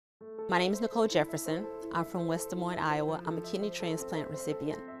My name is Nichole Jefferson. I'm from West Des Moines, Iowa. I'm a kidney transplant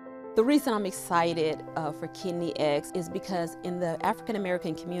recipient. The reason I'm excited for KidneyX is because in the African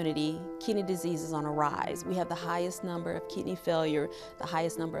American community, kidney disease is on a rise. We have the highest number of kidney failure, the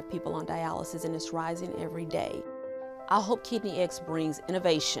highest number of people on dialysis, and it's rising every day. I hope KidneyX brings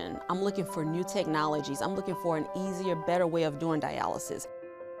innovation. I'm looking for new technologies. I'm looking for an easier, better way of doing dialysis.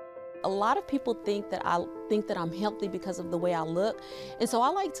 A lot of people think that I'm healthy because of the way I look, and so I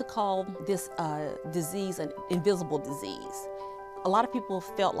like to call this disease an invisible disease. A lot of people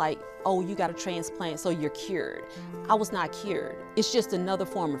felt like, oh, you got a transplant, so you're cured. I was not cured. It's just another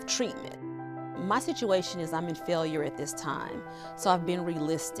form of treatment. My situation is I'm in failure at this time, so I've been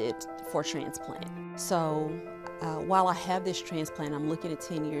relisted for transplant. So while I have this transplant, I'm looking at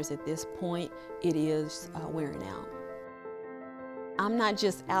 10 years at this point, it is wearing out. I'm not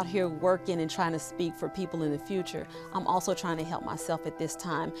just out here working and trying to speak for people in the future. I'm also trying to help myself at this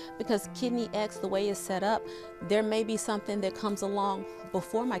time because KidneyX, the way it's set up, there may be something that comes along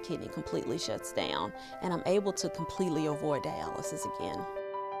before my kidney completely shuts down and I'm able to completely avoid dialysis again.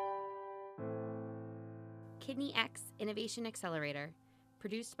 KidneyX Innovation Accelerator,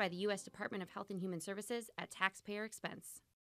 produced by the U.S. Department of Health and Human Services at taxpayer expense.